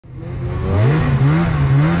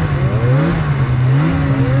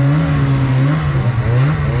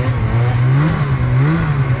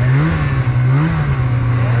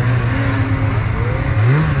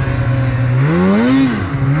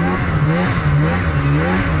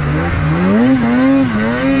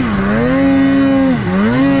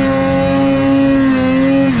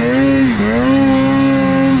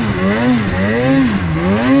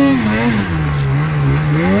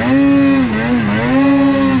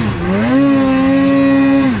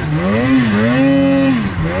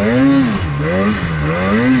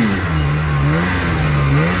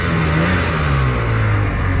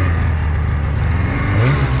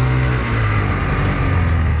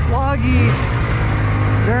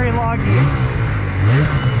Very loggy. I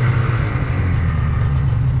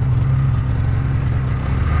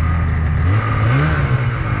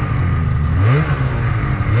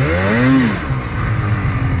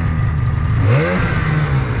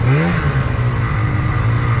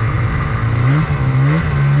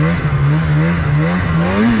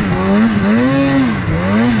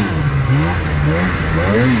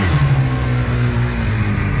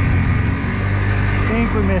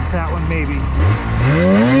think we missed that one, maybe.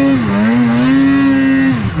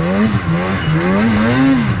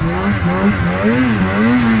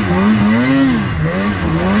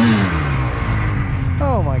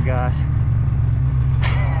 Oh my gosh.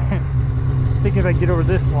 I think if I get over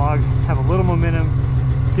this log, have a little momentum,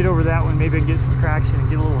 get over that one, maybe I can get some traction and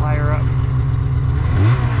get a little higher up.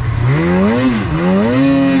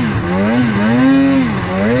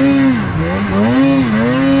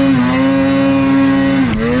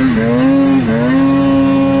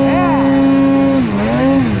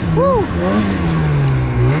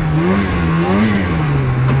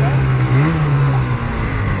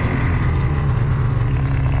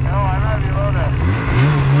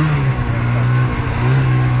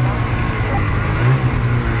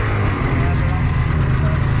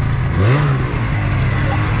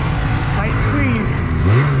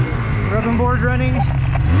 Board running,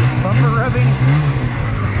 bumper rubbing.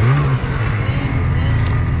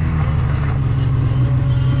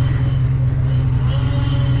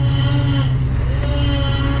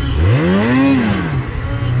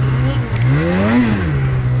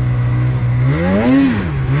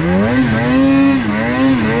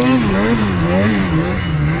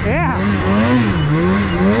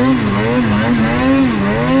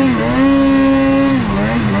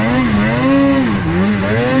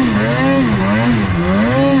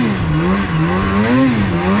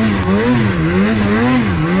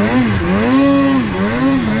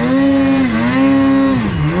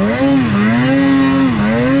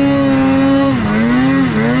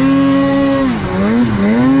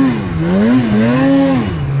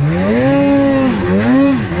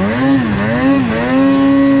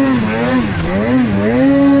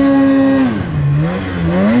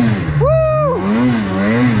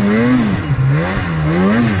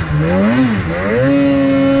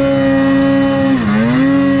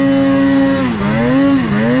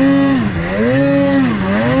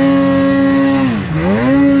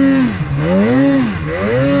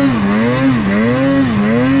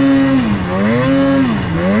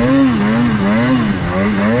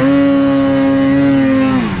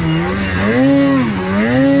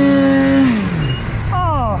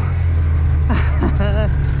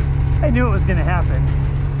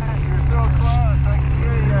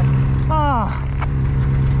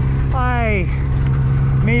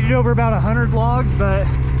 Made it over about 100 logs, but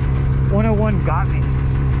 101 got me.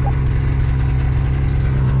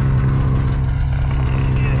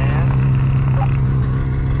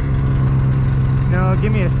 No,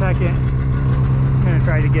 give me a second. I'm gonna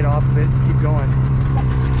try to get off of it and keep going.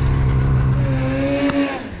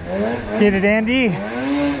 Get it, Andy?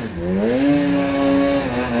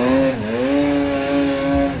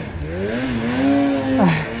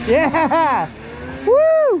 Yeah!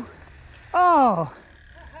 Woo! Oh!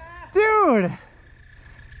 Dude!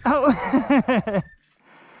 Oh.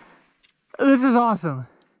 This is awesome.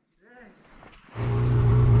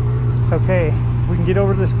 Okay, we can get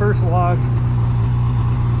over this first log.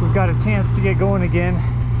 We've got a chance to get going again.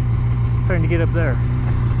 Trying to get up there.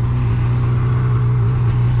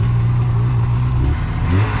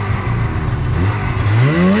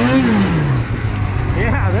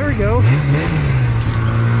 Yeah, there we go.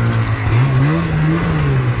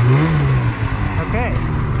 Okay,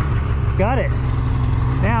 got it.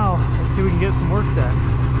 Now, let's see if we can get some work done.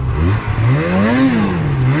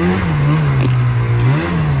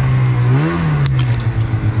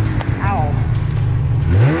 Ow.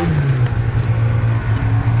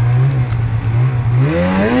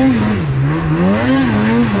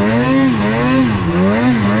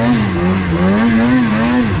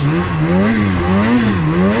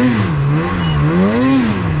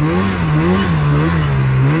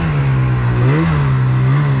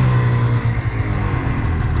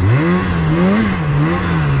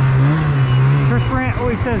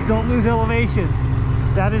 Says don't lose elevation.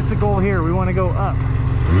 That is the goal here. We want to go up,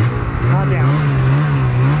 not down.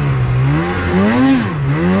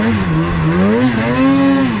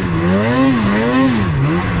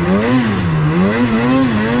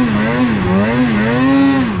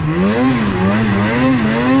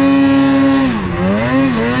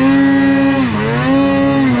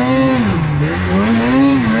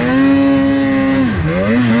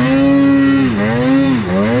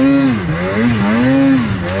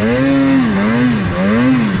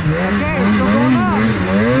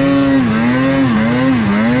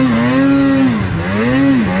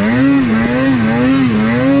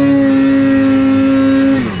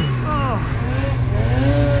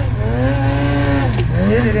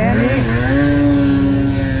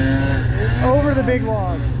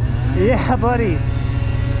 Yeah, buddy.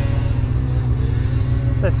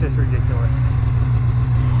 That's just ridiculous.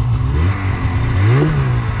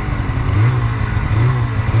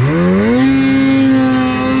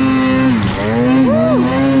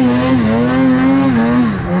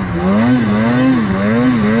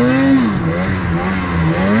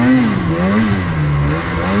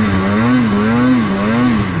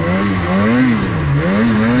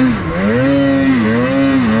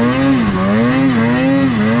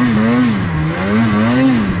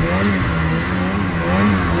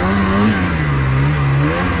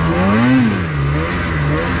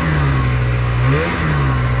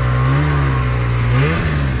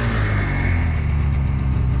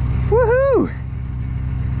 Woohoo!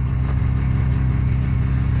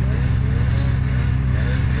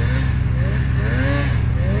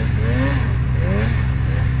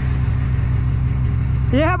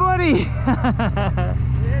 Yeah, buddy.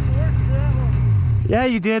 Yeah,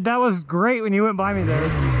 you did. That was great when you went by me there.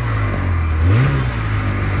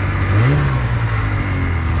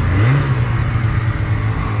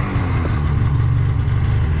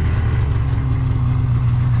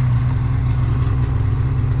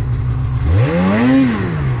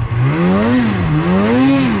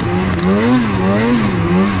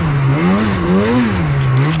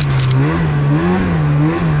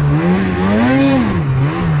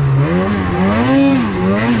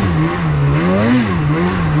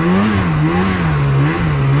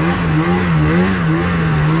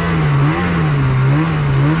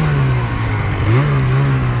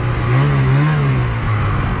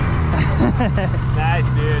 Nice,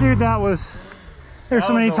 dude. Dude, that was... There's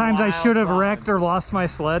so many times I should have wrecked or lost my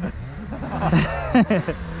sled.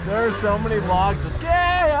 There are so many vlogs. Just,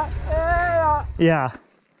 yeah. Yeah.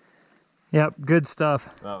 Yep, good stuff.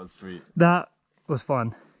 That was sweet. That was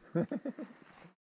fun.